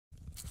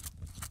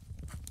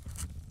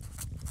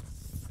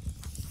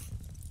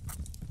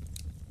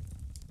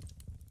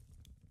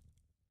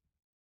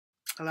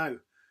Hello,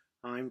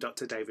 I'm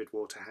Dr David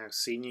Waterhouse,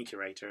 Senior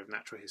Curator of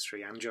Natural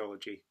History and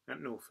Geology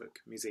at Norfolk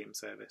Museum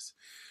Service.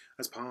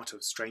 As part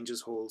of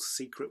Strangers Hall's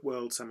Secret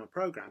World Summer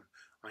Programme,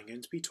 I'm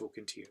going to be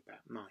talking to you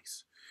about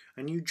mice,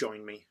 and you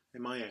join me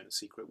in my own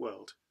secret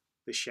world,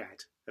 the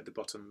shed at the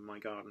bottom of my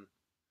garden.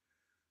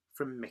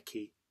 From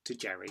Mickey to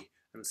Jerry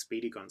and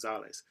Speedy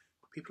Gonzales,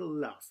 people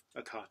love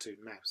a cartoon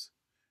mouse,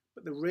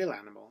 but the real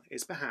animal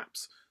is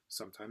perhaps,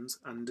 sometimes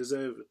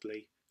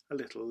undeservedly, a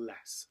little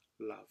less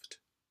loved.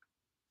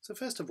 So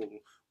first of all,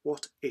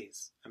 what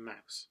is a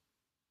mouse?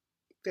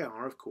 They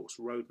are, of course,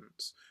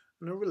 rodents,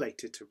 and are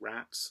related to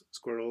rats,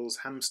 squirrels,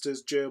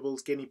 hamsters,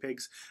 gerbils, guinea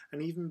pigs,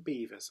 and even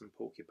beavers and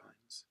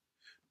porcupines.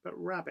 But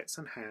rabbits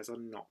and hares are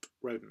not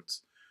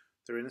rodents.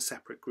 They're in a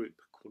separate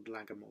group called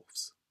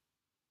lagomorphs.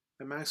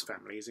 The mouse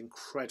family is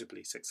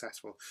incredibly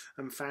successful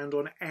and found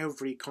on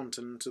every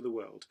continent of the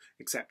world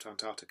except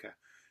Antarctica,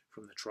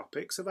 from the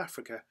tropics of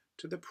Africa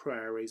to the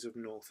prairies of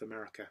North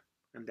America,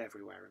 and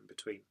everywhere in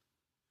between.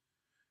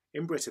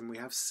 In Britain we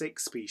have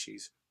 6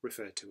 species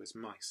referred to as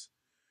mice: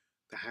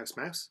 the house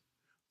mouse,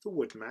 the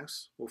wood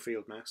mouse or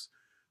field mouse,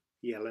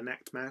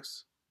 yellow-necked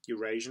mouse,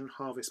 Eurasian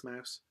harvest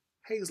mouse,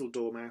 hazel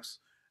dormouse,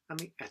 and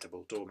the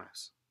edible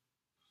dormouse.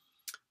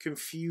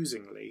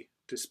 Confusingly,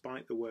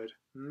 despite the word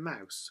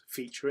mouse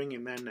featuring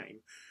in their name,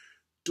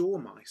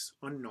 dormice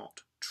are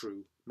not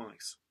true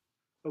mice,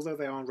 although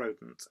they are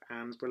rodents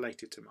and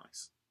related to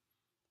mice.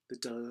 The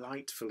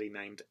delightfully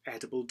named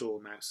edible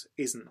dormouse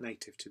isn't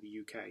native to the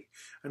UK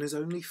and is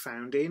only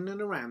found in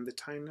and around the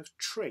town of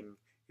Tring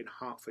in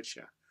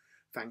Hertfordshire,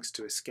 thanks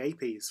to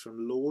escapees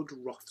from Lord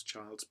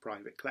Rothschild's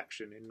private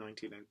collection in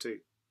 1902.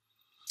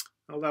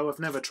 Although I've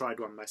never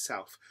tried one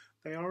myself,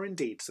 they are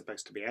indeed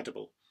supposed to be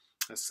edible,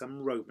 as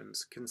some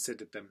Romans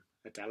considered them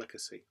a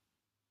delicacy.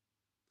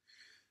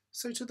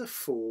 So to the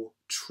 4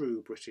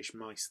 true British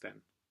mice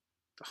then.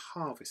 The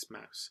harvest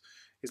mouse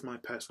is my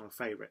personal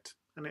favourite,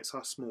 and it's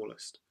our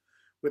smallest,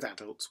 with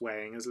adults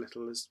weighing as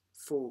little as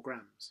 4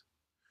 grams.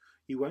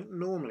 You won't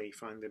normally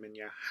find them in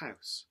your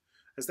house,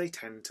 as they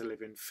tend to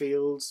live in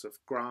fields of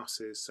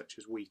grasses such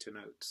as wheat and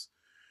oats.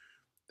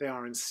 They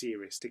are in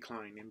serious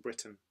decline in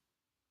Britain,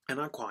 and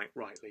are quite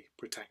rightly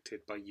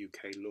protected by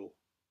UK law.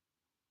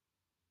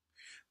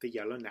 The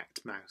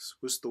yellow-necked mouse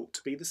was thought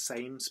to be the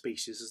same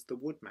species as the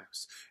wood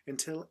mouse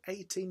until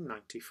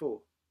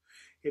 1894.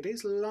 It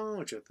is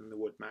larger than the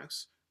wood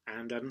mouse,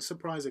 and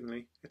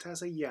unsurprisingly, it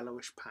has a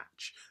yellowish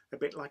patch, a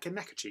bit like a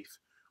neckerchief,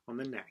 on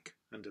the neck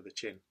under the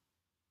chin.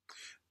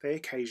 They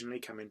occasionally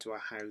come into our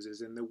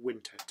houses in the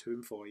winter to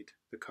avoid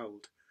the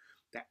cold.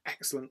 They're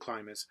excellent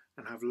climbers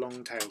and have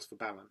long tails for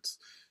balance,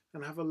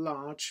 and have a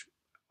large,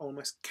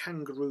 almost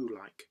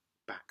kangaroo-like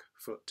back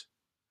foot.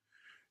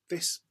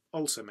 This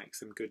also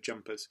makes them good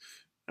jumpers,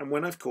 and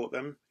when I've caught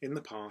them in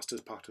the past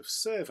as part of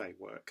survey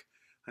work,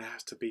 I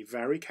have to be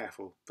very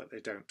careful that they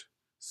don't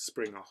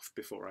spring off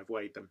before I've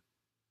weighed them.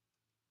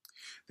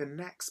 The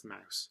next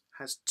mouse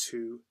has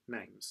 2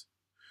 names.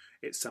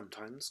 It's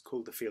sometimes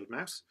called the field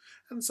mouse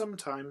and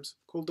sometimes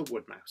called the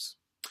wood mouse,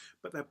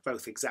 but they're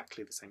both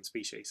exactly the same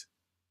species.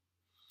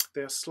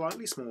 They are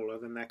slightly smaller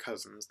than their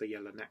cousins, the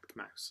yellow-necked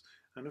mouse,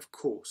 and of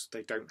course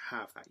they don't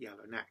have that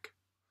yellow neck.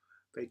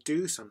 They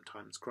do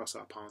sometimes cross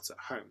our paths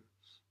at home,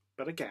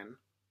 but again,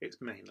 it's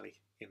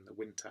mainly in the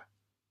winter.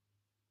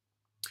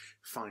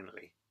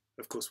 Finally,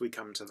 of course, we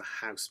come to the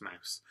house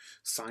mouse,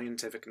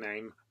 scientific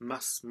name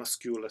Mus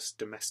musculus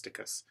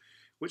domesticus,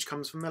 which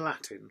comes from the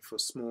Latin for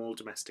small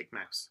domestic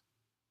mouse.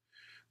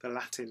 The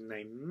Latin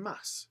name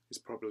mus is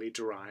probably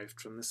derived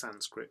from the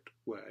Sanskrit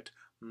word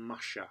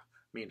musha,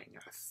 meaning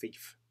a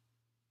thief.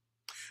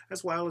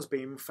 As well as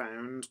being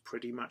found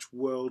pretty much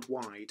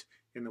worldwide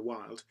in the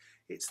wild,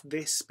 it's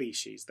this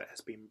species that has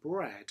been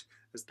bred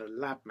as the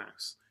lab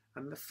mouse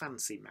and the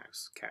fancy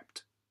mouse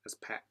kept as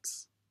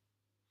pets.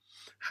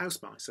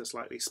 House mice are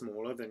slightly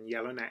smaller than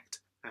yellow-necked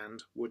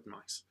and wood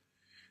mice.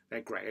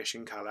 They're greyish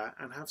in colour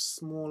and have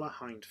smaller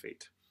hind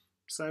feet,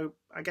 so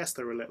I guess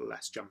they're a little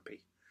less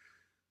jumpy.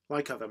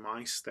 Like other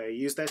mice, they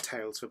use their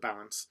tails for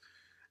balance,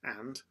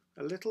 and,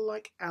 a little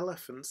like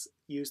elephants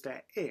use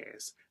their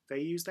ears, they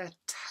use their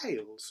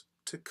tails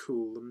to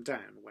cool them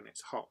down when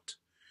it's hot,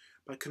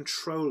 by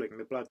controlling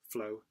the blood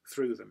flow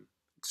through them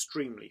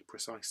extremely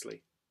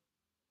precisely.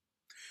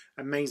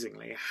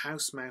 Amazingly, a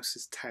house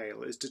mouse's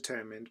tail is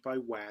determined by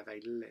where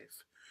they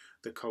live.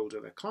 The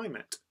colder the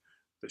climate,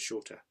 the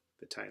shorter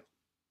the tail.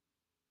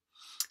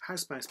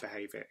 House mouse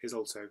behaviour is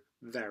also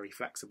very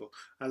flexible,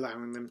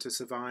 allowing them to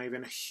survive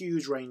in a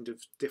huge range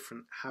of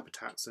different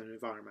habitats and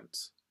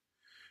environments.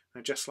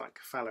 Now, just like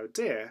fallow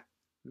deer,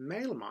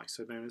 male mice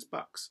are known as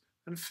bucks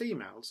and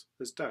females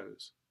as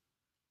does,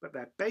 but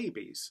their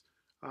babies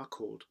are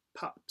called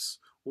pups,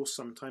 or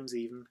sometimes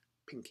even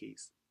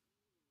pinkies.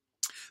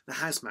 The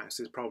house mouse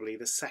is probably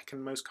the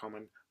second most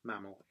common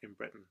mammal in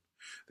Britain.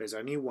 There's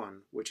only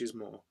one which is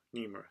more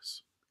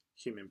numerous: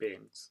 human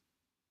beings.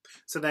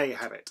 So there you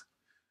have it,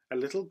 a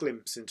little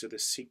glimpse into the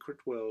secret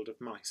world of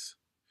mice.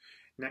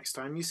 Next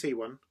time you see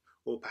one,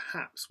 or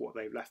perhaps what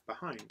they've left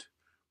behind,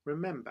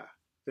 remember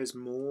there's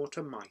more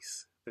to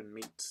mice than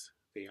meats.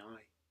 the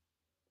eye.